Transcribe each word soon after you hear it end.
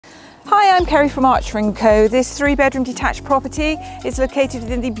Hi, I'm Kerry from Archer & Co. This 3-bedroom detached property is located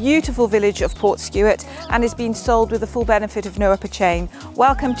within the beautiful village of Portskewett and is being sold with the full benefit of no upper chain.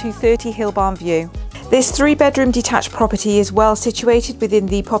 Welcome to 30 Hillbarn View. This 3-bedroom detached property is well situated within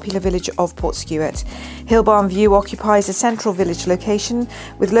the popular village of Portskewett. Hillbarn View occupies a central village location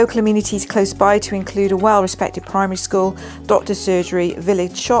with local amenities close by to include a well-respected primary school, doctor's surgery,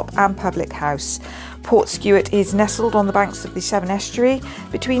 village shop and public house. Portskewett is nestled on the banks of the Severn Estuary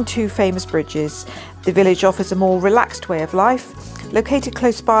between two famous bridges. The village offers a more relaxed way of life. Located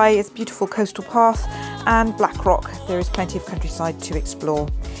close by is a beautiful coastal path and Blackrock. There is plenty of countryside to explore.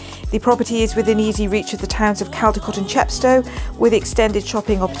 The property is within easy reach of the towns of Caldicot and Chepstow, with extended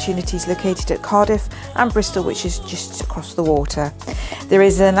shopping opportunities located at Cardiff and Bristol, which is just across the water. There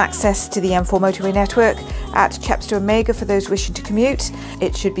is an access to the M4 motorway network at Chepstow and Magor for those wishing to commute.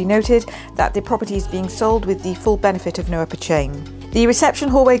 It should be noted that the property is being sold with the full benefit of no upper chain. The reception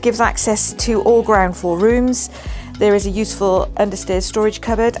hallway gives access to all ground floor rooms. There is a useful understairs storage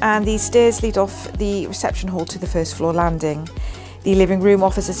cupboard and these stairs lead off the reception hall to the first floor landing. The living room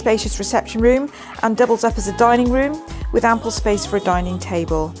offers a spacious reception room and doubles up as a dining room with ample space for a dining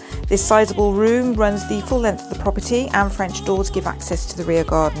table. This sizable room runs the full length of the property and French doors give access to the rear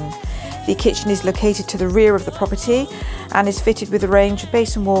garden. The kitchen is located to the rear of the property and is fitted with a range of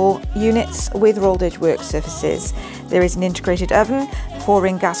base and wall units with rolled edge work surfaces. There is an integrated oven,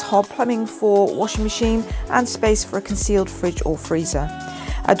 4-ring gas hob, plumbing for washing machine and space for a concealed fridge or freezer.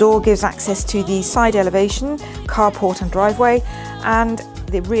 A door gives access to the side elevation, carport and driveway, and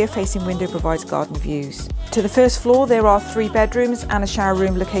the rear-facing window provides garden views. To the first floor there are 3 bedrooms and a shower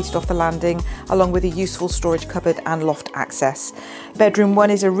room located off the landing, along with a useful storage cupboard and loft access. Bedroom 1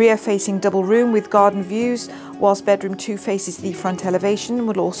 is a rear-facing double room with garden views, whilst bedroom 2 faces the front elevation and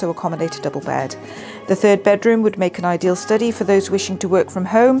will also accommodate a double bed. The 3rd bedroom would make an ideal study for those wishing to work from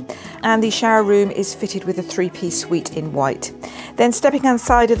home, and the shower room is fitted with a 3-piece suite in white. Then stepping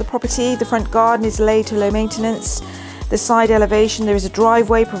outside of the property, the front garden is laid to low maintenance. The side elevation, there is a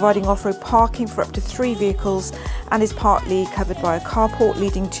driveway providing off-road parking for up to 3 vehicles and is partly covered by a carport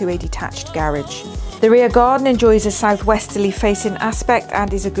leading to a detached garage. The rear garden enjoys a southwesterly facing aspect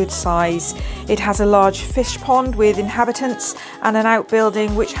and is a good size. It has a large fish pond with inhabitants and an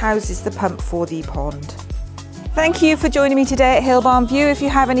outbuilding which houses the pump for the pond. Thank you for joining me today at Hillbarn View. If you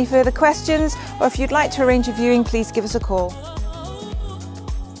have any further questions or if you'd like to arrange a viewing, please give us a call.